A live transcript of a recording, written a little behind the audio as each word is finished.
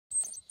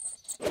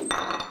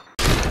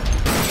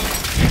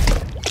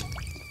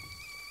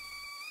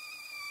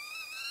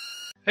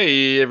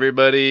Hey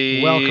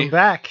everybody! Welcome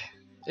back.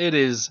 It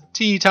is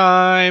tea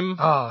time!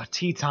 Oh,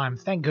 tea time.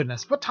 Thank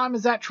goodness. What time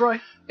is that,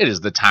 Troy? It is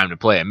the time to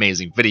play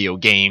amazing video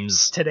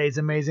games. Today's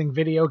amazing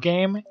video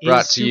game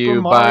Brought is to Super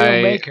you Mario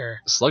by Maker.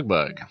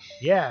 Slugbug.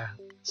 Yeah.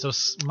 So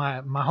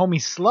my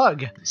homie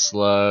Slug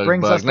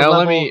Slugbug. us to Now let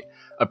level- me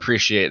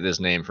appreciate this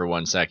name for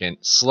 1 second.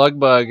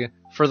 Slugbug,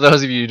 for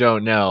those of you who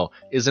don't know,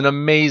 is an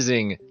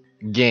amazing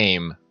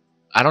game.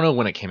 I don't know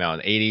when it came out,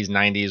 in the 80s,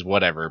 90s,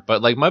 whatever.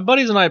 But like my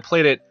buddies and I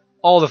played it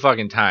all the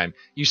fucking time.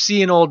 You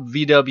see an old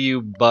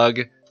VW bug,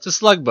 it's a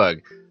slug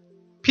bug.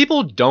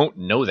 People don't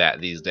know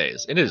that these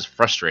days, and it is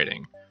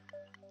frustrating.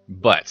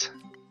 But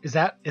is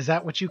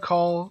that what you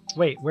call?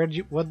 Wait, where'd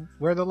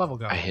the level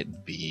go? I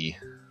hit B.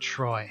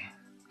 Troy.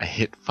 I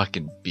hit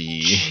fucking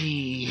B.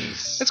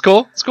 Jeez. It's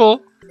cool. It's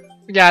cool.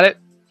 We got it.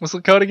 What's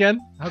the code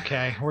again?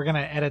 Okay, we're gonna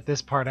edit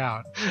this part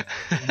out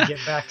and get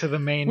back to the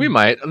main. We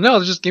might.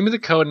 No, just give me the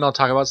code and I'll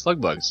talk about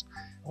slug bugs.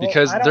 Well,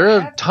 Because I don't there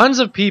are have- tons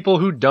of people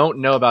who don't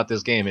know about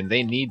this game and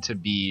they need to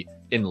be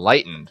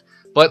enlightened.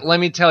 But let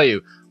me tell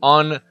you,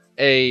 on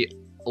a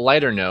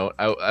lighter note,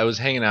 I was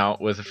hanging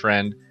out with a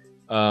friend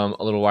a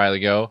little while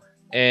ago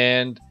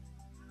and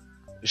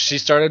she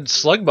started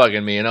slug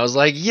bugging me and I was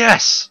like,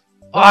 yes!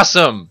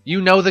 Awesome!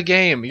 You know the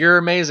game. You're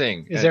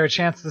amazing. Is there a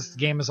chance this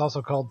game is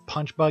also called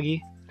Punch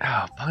Buggy?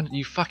 Oh,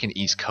 you fucking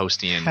East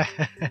Coastian.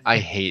 I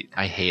hate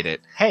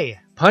it. Hey,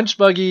 Punch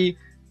Buggy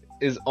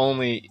is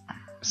only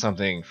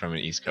something from an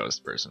East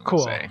Coast person would cool.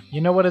 say.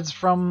 You know what it's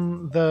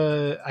from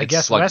the, I It's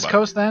guess, Slug West Bug.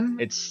 Coast then?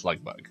 It's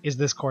Slugbug. Is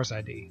this course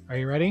ID. Are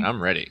you ready?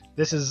 I'm ready.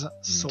 This is it.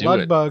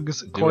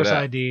 Slugbug's Do course it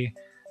up. ID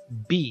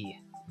B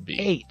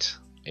 8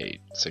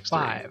 8 6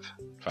 5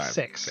 5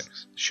 6.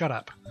 6 Shut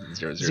up.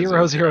 0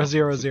 0 0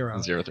 0 0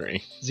 0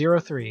 3 0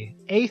 3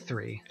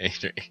 A3 8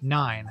 3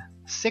 9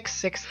 6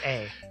 6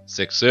 A.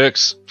 6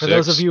 6. For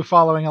those of you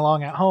following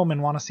along at home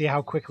and want to see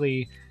how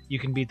quickly you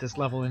can beat this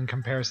level in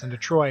comparison to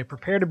Troy,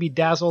 prepare to be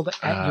dazzled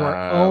at your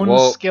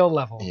own skill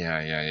level.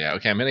 Yeah.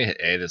 Okay, I'm gonna hit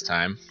A this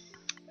time.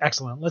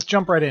 Excellent. Let's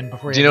jump right in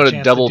before Do you you know have what a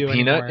a chance to double do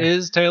peanut any more.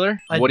 is, Taylor?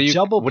 A What do you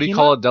double call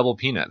peanut? a double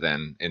peanut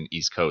then in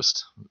East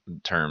Coast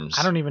terms?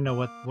 I don't even know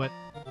what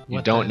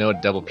You don't know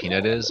what double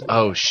peanut is?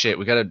 Oh shit,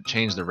 we gotta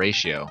change the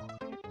ratio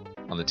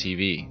on the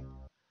TV.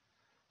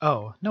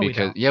 Oh, no, we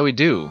don't. Yeah, we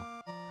do.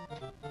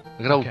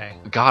 Look at Okay.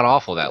 how god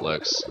awful that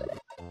looks.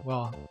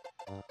 Well,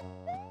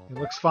 it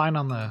looks fine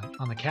on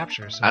the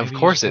capture, so Of maybe you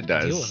course just it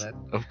have to does. Deal with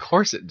it. Of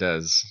course it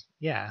does.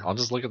 Yeah. I'll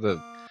just look at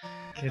the.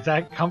 Is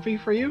that comfy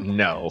for you?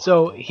 No.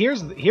 So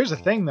here's the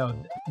thing though.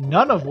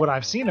 None of what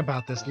I've seen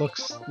about this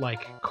looks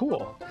like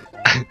cool.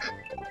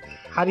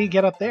 How do you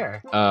get up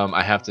there?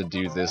 I have to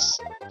do this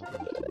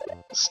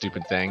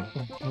stupid thing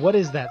What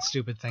is that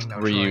stupid thing though?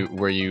 Troy?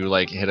 where you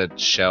like hit a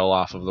shell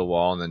off of the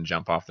wall and then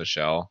jump off the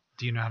shell.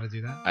 Do you know how to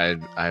do that?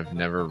 I've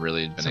never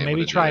really been So able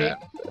maybe to try do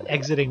that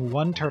exiting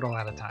one turtle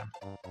at a time.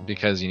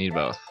 because you need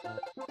both.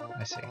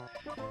 I see.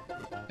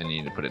 And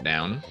you need to put it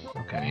down.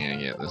 And Okay. you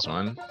gotta get this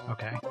one.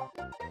 Okay.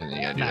 And then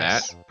you gotta do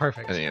Nice. that.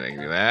 Perfect. And then you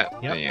gotta do that.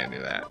 Yep. And you gotta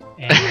do that.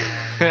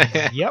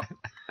 And yep.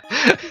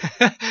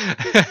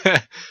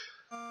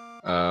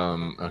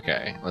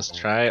 Okay. Let's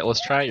try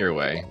it your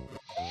way.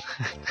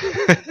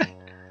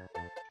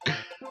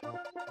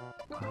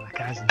 Oh, that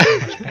guy's in so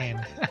much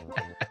pain.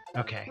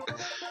 Okay.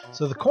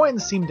 So the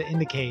coins seem to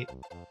indicate,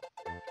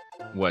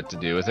 What to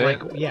do with it?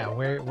 like, yeah,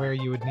 where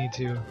you would need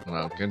to.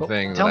 Well, good But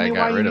thing that tell I me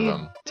got why you rid of need-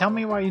 them. Tell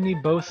me why you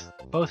need both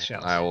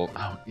shells. I will.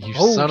 Oh, you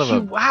Oh, son of a!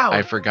 wow.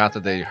 I forgot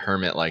that they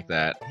hermit like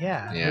that.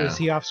 Yeah. Yeah. Is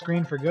he off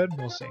screen for good?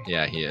 We'll see.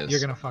 Yeah, he is. You're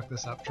gonna fuck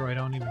this up, Troy.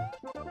 Don't even.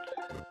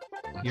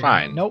 you're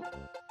Fine. gonna- Nope.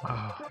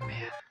 Oh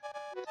man.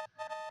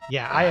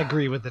 Yeah, I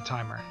agree with the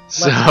timer.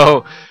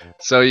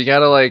 So you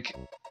gotta like.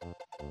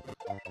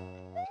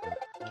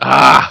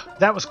 Ah!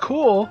 That was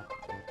cool.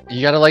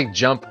 You gotta like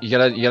jump. You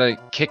gotta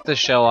kick the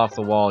shell off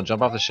the wall and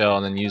jump off the shell,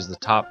 and then use the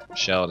top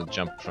shell to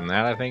jump from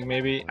that. I think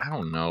maybe. I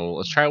don't know.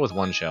 Let's try it with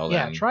one shell.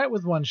 Yeah, then. try it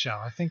with one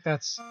shell. I think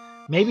that's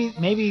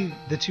maybe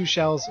the two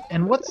shells.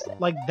 And what's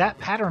like that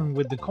pattern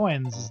with the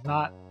coins is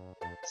not.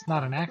 It's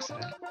not an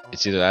accident.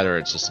 It's either that or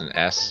it's just an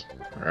S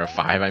or a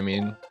 5. I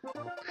mean.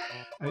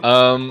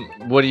 I-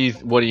 What do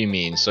you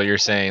mean? So you're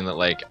saying that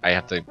like I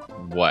have to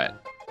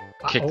what?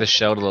 Kick Oh, the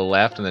shell to the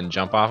left and then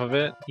jump off of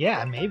it?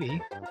 Yeah, maybe.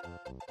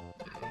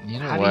 You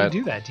know How what? do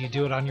you do that? Do you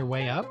do it on your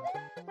way up?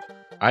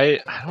 I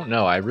don't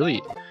know. I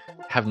really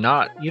have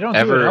not. You don't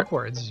do it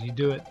upwards. You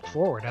do it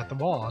forward at the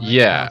wall. And then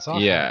Yeah, bounce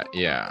off yeah, it.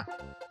 yeah.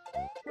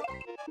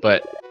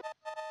 But,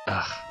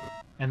 ugh,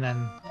 And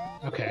then,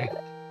 okay.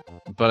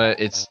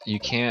 but it's you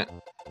can't.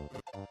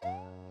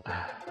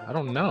 I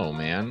don't know,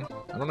 man.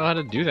 I don't know how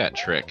to do that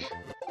trick.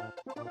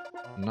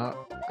 Not.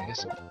 I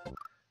guess.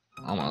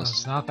 Almost.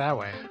 It's not that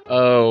way.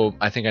 Oh,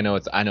 I think I know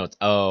it's.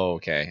 Oh,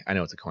 okay. I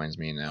know what the coins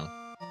mean now.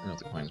 I know what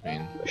the coins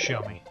mean.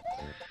 Show me.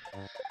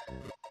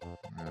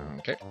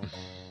 Okay.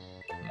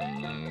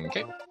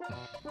 Okay.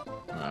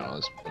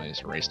 Well, I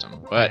just erased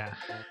them. But Yeah.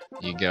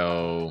 you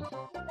go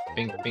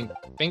bink, bink,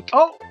 bink.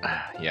 Oh!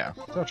 Yeah.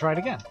 So try it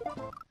again.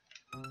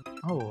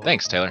 Oh.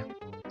 Thanks, Taylor.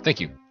 Thank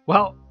you.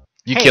 Well,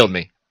 You hey, killed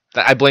me.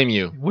 I blame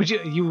you. Would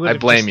you? You would. I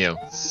have blame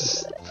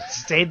just you.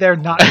 Stayed there,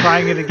 not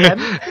trying it again.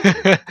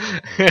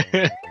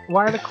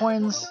 Why are the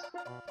coins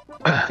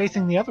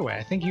facing the other way?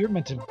 I think you're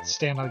meant to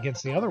stand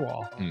against the other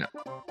wall. No.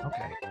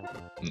 Okay.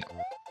 No.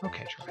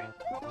 Okay, Troy.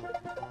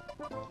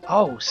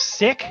 Oh,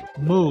 sick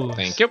moves.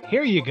 Thank you.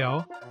 Here you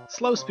go.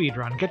 Slow speed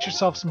run. Get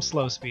yourself some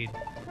slow speed.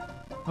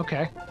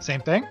 Okay.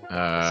 Same thing?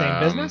 Same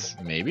business?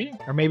 Maybe.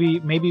 Or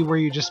maybe were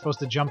you just supposed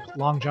to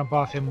long jump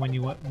off him when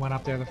you went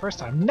up there the first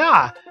time?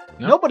 Nah!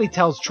 No. Nobody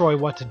tells Troy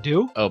what to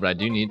do. Oh, but I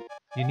do need...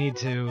 You need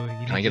to...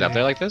 Can I get up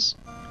there like this?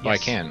 Yes. Oh, I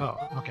can. Oh,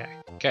 okay.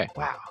 Okay.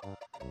 Wow.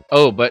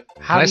 Oh, but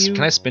How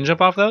can I spin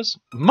jump off those?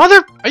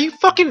 Mother... Are you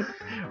fucking...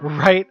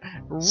 Right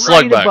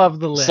Slugbug. above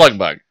the lid.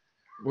 Slugbug.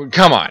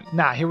 Come on.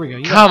 Nah, here we go.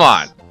 You Come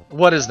on. got this.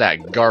 What is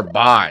that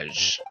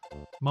garbage?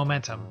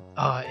 Momentum.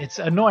 It's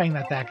annoying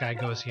that guy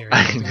goes here. You I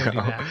have to go do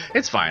know. that.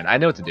 It's fine. I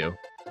know what to do.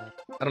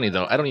 I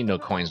don't need no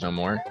coins no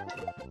more.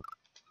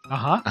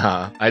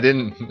 Uh-huh. I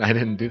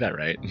didn't do that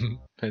right.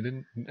 I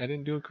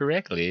didn't do it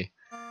correctly.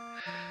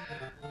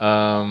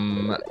 Yeah,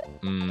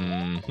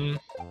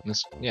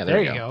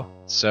 there you go.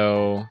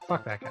 So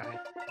Fuck that guy.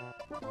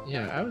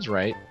 yeah, I was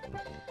right.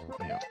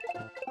 Yeah.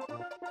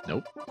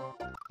 Nope.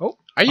 Oh.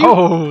 Are you?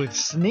 Oh,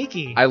 it's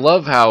sneaky. I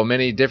love how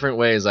many different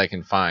ways I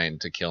can find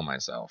to kill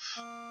myself.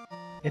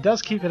 It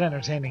does keep it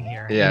entertaining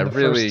here. Yeah, in the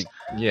really.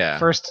 Yeah.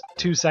 First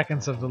 2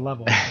 seconds of the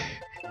level.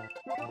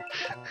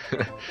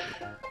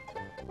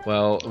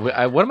 Well,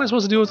 what am I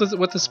supposed to do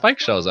with the spike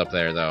shells up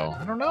there, though?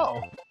 I don't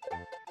know.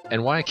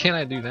 And why can't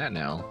I do that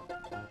now?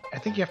 I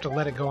think you have to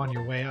let it go on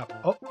your way up.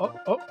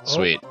 Oh.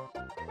 Sweet.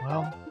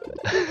 Well,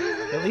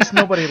 at least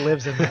nobody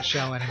lives in that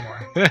shell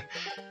anymore.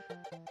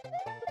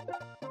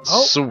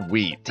 Oh.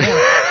 Sweet.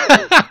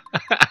 Damn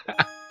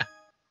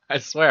I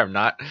swear I'm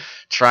not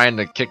trying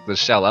to kick the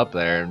shell up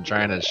there. I'm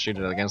trying to shoot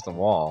it against the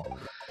wall.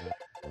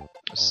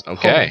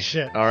 Okay. Holy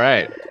shit. All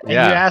right. And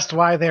Yeah. you asked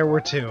why there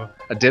were two.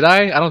 Did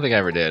I? I don't think I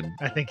ever did.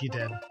 I think you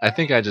did. I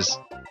think I just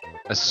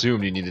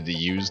assumed you needed to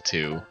use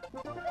two.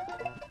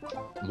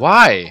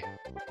 Why?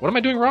 What am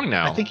I doing wrong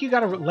now? I think you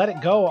gotta let it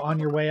go on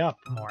your way up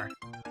more.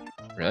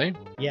 Really?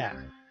 Yeah.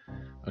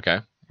 Okay.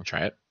 I'll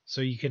try it.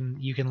 So you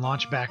can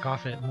launch back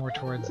off it more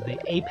towards the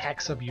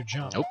apex of your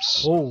jump.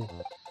 Oops. Oh.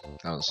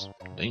 That was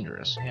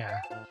dangerous. Yeah.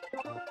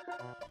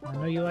 I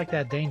know you like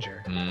that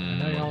danger. I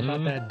know you're all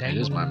about that danger.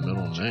 It is my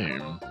middle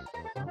name.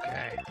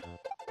 Okay.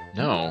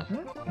 No.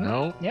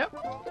 No. Yep.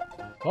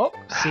 Oh,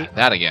 see.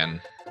 That again.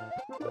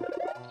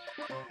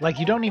 Like,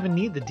 you don't even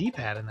need the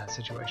D-pad in that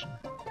situation.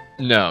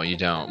 No, you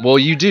don't. Well,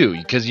 you do,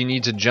 because you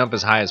need to jump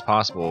as high as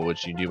possible,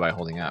 which you do by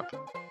holding up.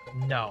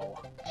 No.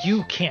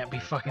 You can't be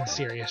fucking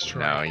serious,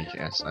 Troy. No, you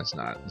can't. That's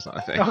not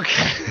a thing.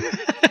 Okay.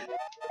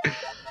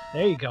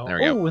 There you go. There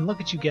we go. Oh, and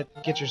look at you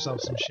get yourself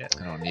some shit.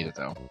 I don't need it,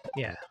 though.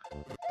 Yeah.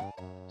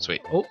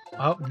 Sweet. Oh,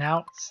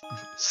 now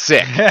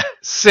Sick.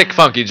 Sick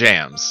funky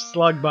jams.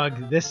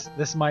 Slugbug.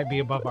 This might be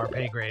above our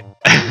pay grade.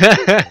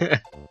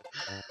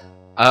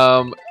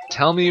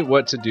 Tell me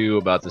what to do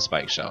about the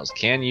spike shells.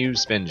 Can you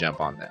spin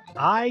jump on them?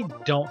 I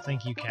don't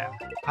think you can.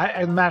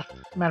 Matter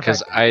of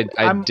Because fact,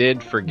 I I'm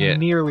did forget.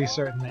 nearly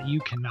certain that you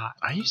cannot.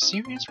 Are you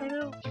serious right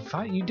now?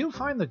 You do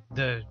find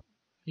the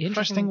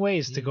interesting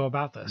ways to go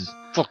about this.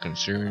 Fucking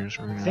serious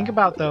right now? Think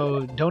about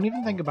don't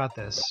even think about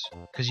this,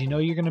 because you know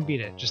you're gonna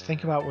beat it. Just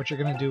think about what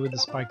you're gonna do with the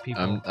spike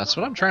people. That's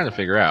what I'm trying to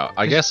figure out.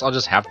 I guess I'll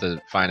just have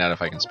to find out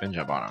if I can spin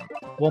jump on them.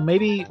 Well,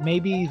 maybe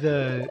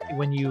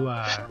when you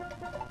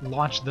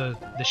launch the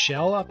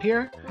shell up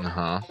here,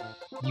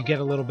 you get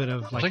a little bit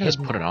of like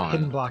just put it on.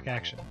 hidden block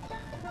action.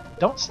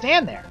 Don't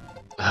stand there.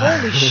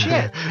 Holy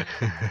shit!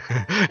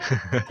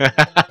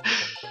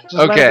 Just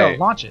let it go.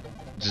 Launch it.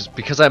 Just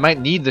because I might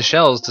need the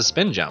shells to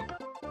spin jump.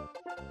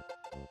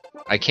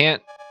 I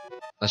can't.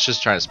 Let's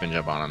just try to spin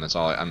jump on them. That's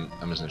all. I'm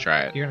just gonna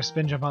try it. You're gonna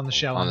spin jump on the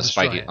shell on and the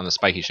destroy spiky it. on the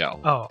spiky shell.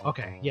 Oh,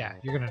 okay. Yeah,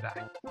 you're gonna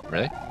die.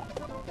 Really?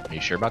 Are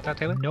you sure about that,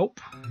 Taylor? Nope.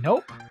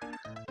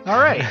 All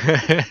right.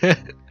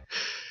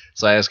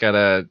 So I just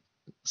gotta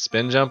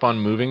spin jump on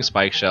moving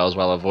spike shells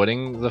while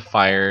avoiding the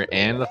fire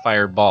and the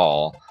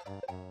fireball.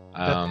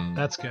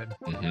 That's good.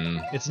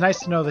 It's nice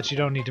to know that you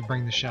don't need to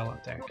bring the shell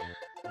up there.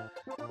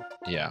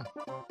 Yeah.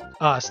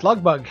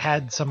 Slugbug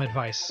had some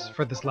advice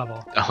for this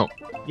level. Oh.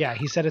 Yeah,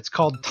 he said it's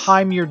called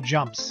time your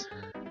jumps.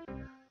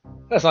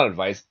 That's not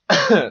advice.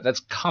 That's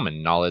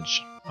common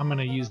knowledge. I'm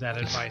gonna use that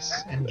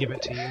advice and give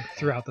it to you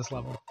throughout this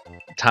level.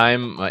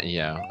 Time,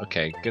 yeah,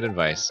 okay, good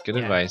advice, good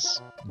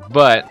advice.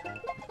 But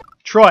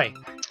Troy,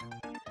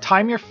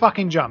 time your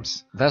fucking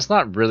jumps. That's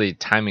not really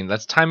timing.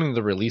 That's timing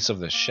the release of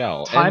the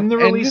shell. Time the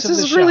release of the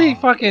shell. This is really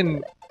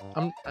fucking.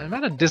 I'm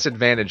at a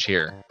disadvantage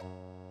here.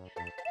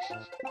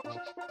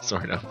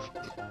 Sort of.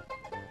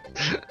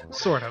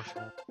 Sort of.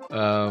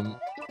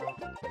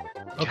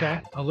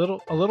 Okay, a little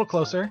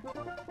closer.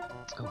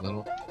 A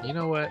little. You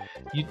know what?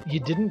 You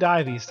didn't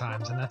die these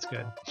times, and that's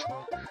good.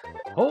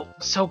 Oh,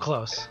 So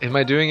close. Am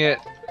I doing it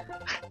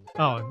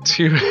Oh,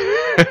 too...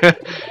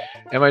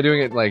 Am I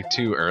doing it, like,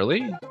 too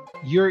early?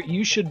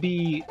 you should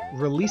be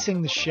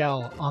releasing the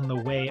shell on the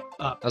way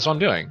up. That's what I'm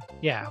doing.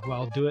 Yeah,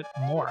 well, do it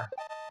more.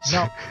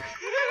 No.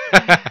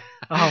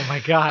 Oh my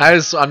god.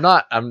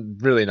 I'm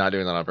really not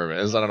doing that on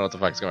purpose. I don't know what the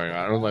fuck's going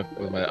on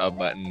with my up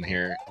button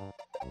here.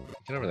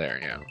 Get over there,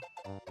 yeah.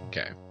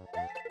 Okay.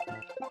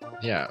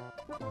 Yeah.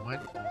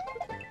 What?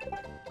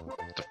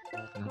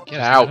 Get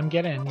Just out. Let him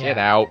get in. Yeah. Get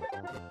out.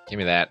 Give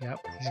me that. Yep.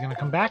 He's gonna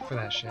come back for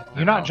that shit.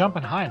 You're know. not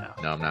jumping high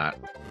enough. No, I'm not.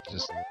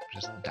 Just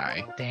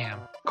die. Damn.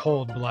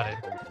 Cold-blooded.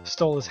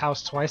 Stole his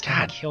house twice and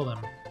God. killed him.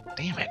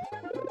 Damn it.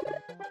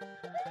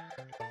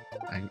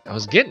 I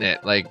was getting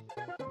it, like,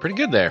 pretty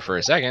good there for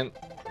a second.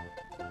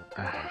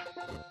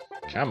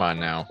 Come on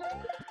now.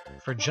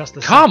 For just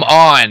a Come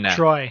second. on!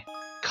 Troy.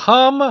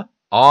 Come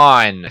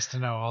on! Nice to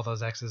know all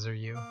those X's are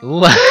you.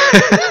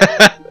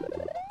 Uh-huh.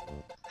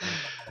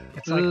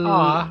 It's like,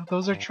 aw,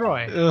 those are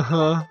Troy.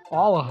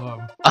 All of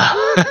them.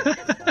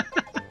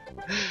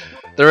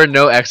 There were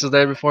no X's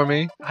there before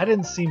me? I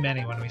didn't see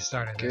many when we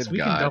started this. Good We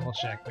God. can double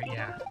check, but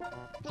yeah.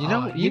 You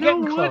know you're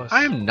getting what? close.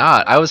 I am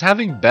not. I was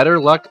having better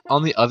luck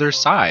on the other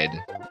side.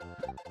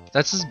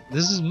 This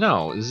is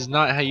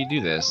not how you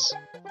do this.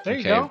 There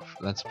you go.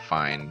 That's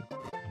fine.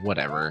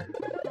 Whatever.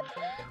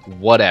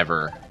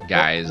 Whatever,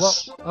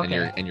 guys. Well,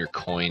 okay. And your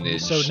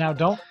coinage. So now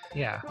don't.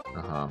 Yeah.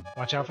 Uh-huh.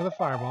 Watch out for the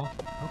fireball.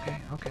 Okay.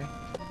 Okay.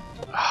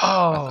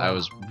 Oh, I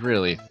was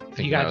really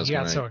thinking You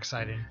got so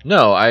excited.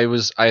 No, I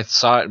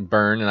saw it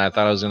burn and I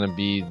thought it was gonna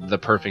be the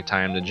perfect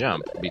time to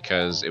jump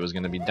because it was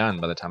gonna be done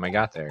by the time I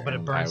got there. But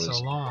it burns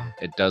so long.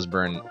 It does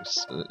burn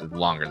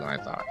longer than I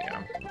thought.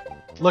 Yeah.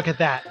 Look at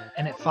that,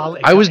 and it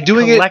followed. I was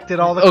doing it. Collected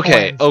all the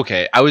coins.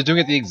 Okay. I was doing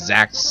it the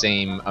exact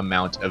same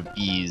amount of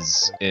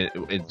ease.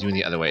 Doing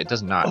the other way. It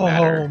does not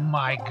matter. Oh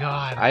my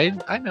god.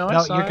 I know.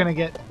 No, you're gonna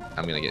get.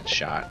 I'm gonna get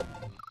shot.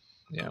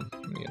 Yeah,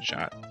 I'm gonna get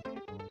shot.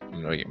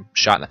 I'm gonna get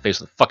shot in the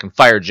face with a fucking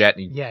fire jet.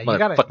 And yeah, you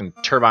gotta. Fucking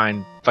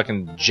turbine,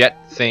 fucking jet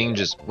thing.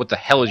 Just what the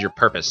hell is your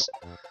purpose,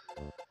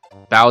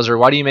 Bowser?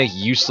 Why do you make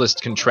useless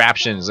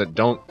contraptions that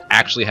don't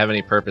actually have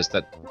any purpose?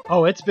 That.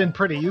 Oh, it's been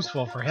pretty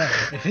useful for him.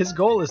 If his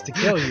goal is to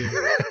kill you,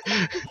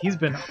 he's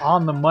been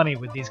on the money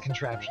with these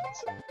contraptions.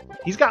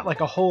 He's got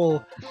like a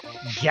whole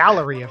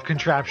gallery of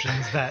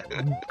contraptions that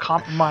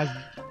compromise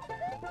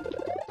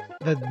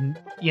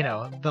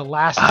the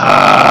last.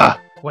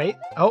 Wait.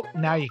 Oh,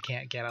 now you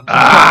can't get him.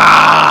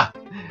 I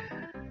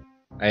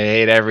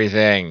hate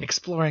everything.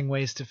 Exploring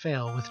ways to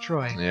fail with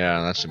Troy. Yeah,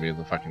 that should be what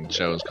the fucking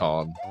show is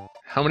called.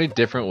 How many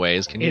different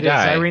ways can you It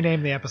die? is. I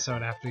renamed the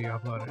episode after you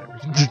uploaded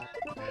everything.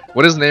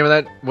 What is the name of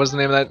that? What's the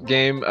name of that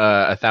game?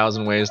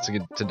 1,000 Ways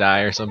to Die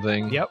or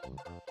something? Yep.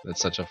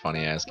 That's such a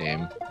funny ass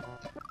game.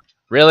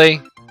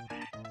 Really?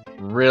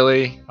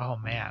 Really? Oh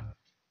man.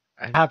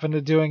 I happened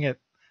to doing it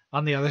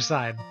on the other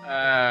side.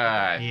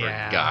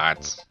 I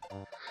forgot.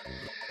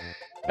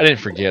 I didn't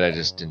forget, I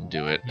just didn't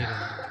do it.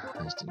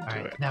 I just didn't do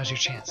it. Now's your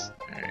chance.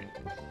 Alright.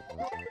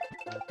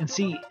 And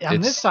see,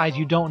 on this side,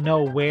 you don't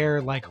know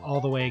where, like,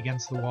 all the way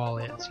against the wall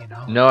is, you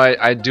know? No,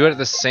 I do it at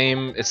the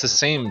same... It's the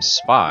same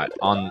spot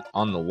on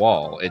the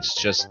wall. It's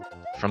just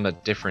from a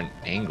different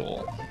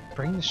angle.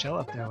 Bring the shell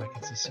up there like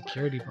it's a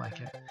security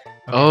blanket. Okay.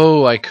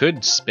 Oh, I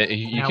could spin...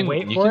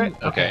 Wait for it?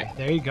 Okay,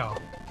 there you go.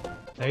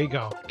 There you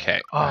go.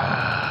 Okay.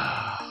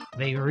 Oh,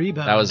 they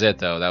rebound. That was it,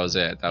 though. That was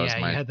it. That was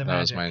you my... had the That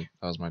was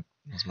magic.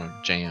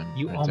 my jam.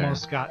 You right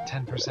almost got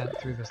 10%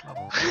 through this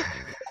level.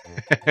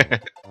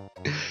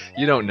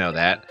 You don't know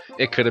that.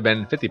 It could have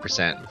been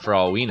 50% for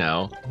all we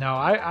know. No,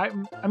 I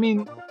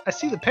mean, I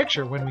see the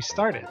picture when we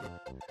started.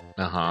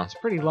 Uh-huh. It's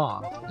pretty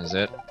long. Is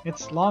it?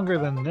 It's longer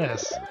than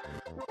this.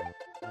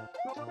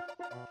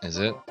 Is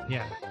it?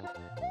 Yeah.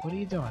 What are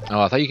you doing?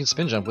 Oh, I thought you can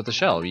spin jump with the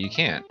shell, but you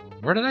can't.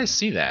 Where did I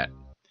see that?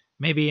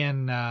 Maybe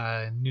in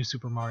New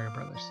Super Mario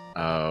Brothers.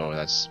 Oh,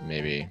 that's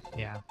maybe.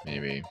 Yeah.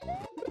 Maybe.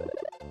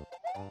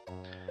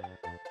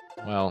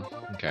 Well,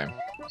 okay.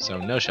 So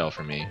no shell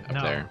for me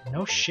up there.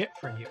 No shit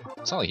for you.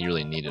 It's not like you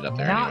really need it up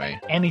there Not anyway.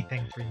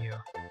 anything for you.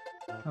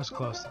 That was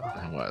close though.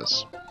 It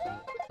was.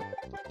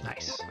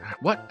 Nice.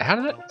 What? How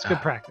did it? It's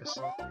good practice.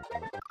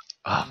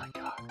 Oh my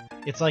god.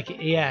 It's like,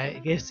 yeah,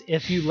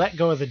 if you let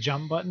go of the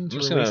jump button to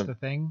release the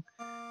thing.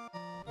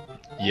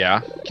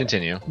 Yeah,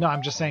 continue. No,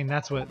 I'm just saying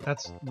that's what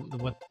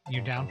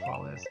your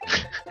downfall is.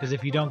 Because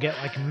if you don't get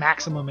like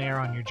maximum air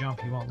on your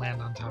jump, you won't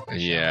land on top of the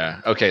shell.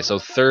 Yeah. Okay, so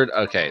third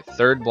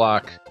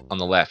block on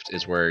the left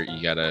is where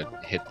you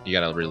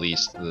gotta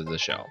release the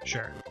shell.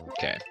 Sure.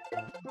 Okay.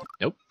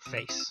 Nope.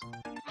 Face.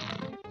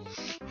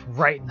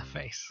 Right in the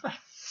face.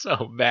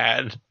 So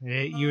bad.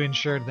 You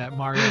ensured that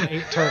Mario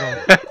ate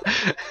turtle.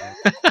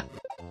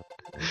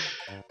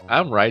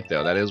 I'm right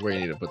though. That is where you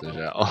need to put the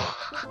shell.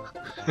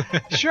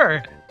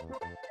 Sure.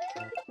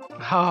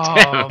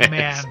 Oh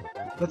man,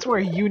 that's where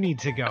you need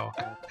to go.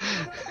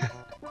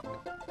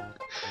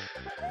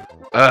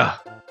 Ugh.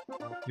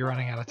 You're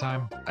running out of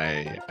time.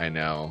 I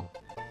know.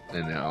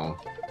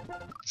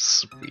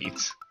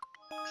 Sweet.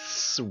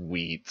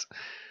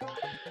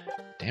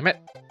 Damn it.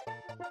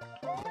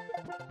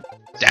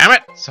 Damn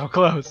it! So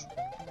close.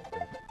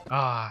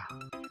 Ah.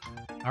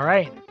 All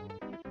right,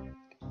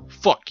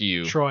 Fuck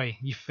you. Troy,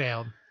 you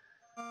failed.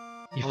 You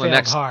On the failed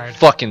next hard.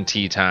 fucking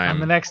tea time. On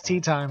the next tea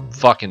time.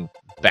 Fucking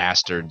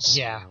bastards.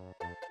 Yeah.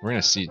 We're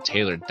gonna see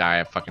Taylor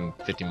die fucking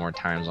 50 more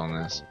times on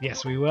this.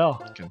 Yes, we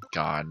will. Good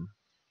God.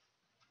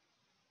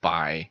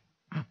 Bye.